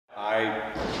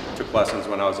I took lessons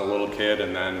when I was a little kid,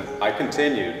 and then I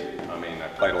continued. I mean, I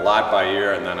played a lot by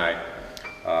ear, and then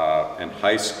in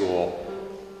high school,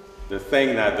 the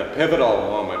pivotal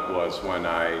moment was when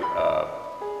I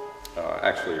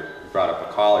actually brought up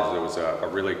a college. There was a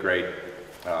really great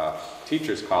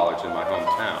teacher's college in my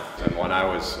hometown. And when I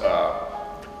was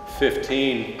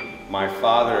 15, my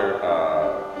father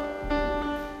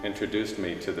introduced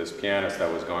me to this pianist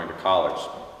that was going to college.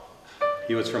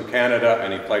 He was from Canada,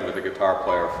 and he played with a guitar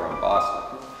player from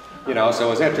Boston. You know, so it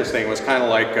was interesting. It was kind of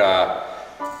like,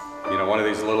 you know, one of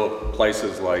these little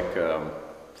places like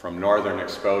from northern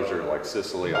exposure, like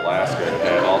Sicily, Alaska. It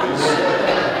had all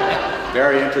these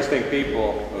very interesting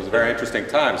people. It was very interesting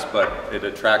times, but it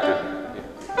attracted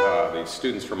these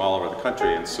students from all over the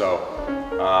country. And so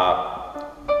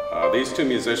these two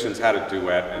musicians had a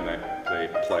duet, and they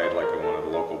played like in one of the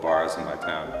local bars in my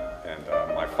town. And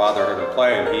my father heard him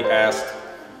play, and he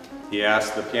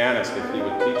asked the pianist if he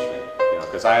would teach me. You know,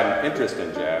 because I had an interest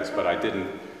in jazz, but I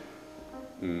didn't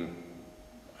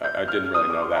really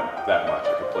know that much.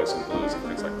 I could play some blues and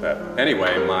things like that.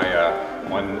 Anyway,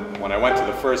 when I went to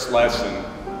the first lesson,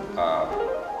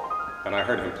 and I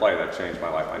heard him play, that changed my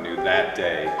life. I knew that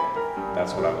day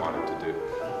that's what I wanted to do.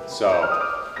 So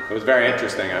it was very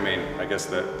interesting. I mean, I guess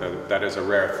that is a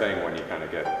rare thing when you kind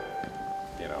of get,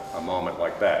 you know, a moment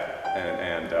like that.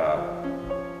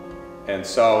 And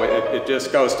so it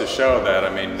just goes to show that, I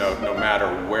mean, no matter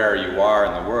where you are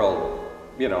in the world,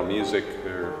 you know, music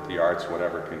or the arts,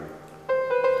 whatever, can,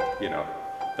 you know,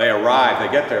 they arrive, they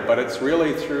get there, but it's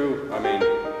really through, I mean,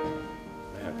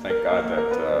 man, thank God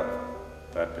that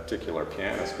that particular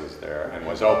pianist was there and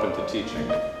was open to teaching,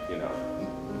 you know,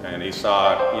 and he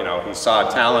saw, you know, he saw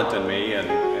talent in me and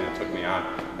took me on.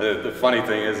 The funny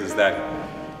thing is that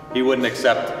he wouldn't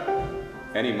accept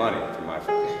any money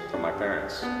from my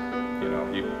parents, you know,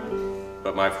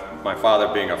 but my father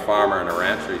being a farmer and a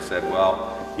rancher, he said,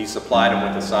 well, he supplied him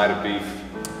with a side of beef,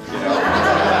 you know,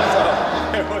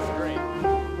 so it was great.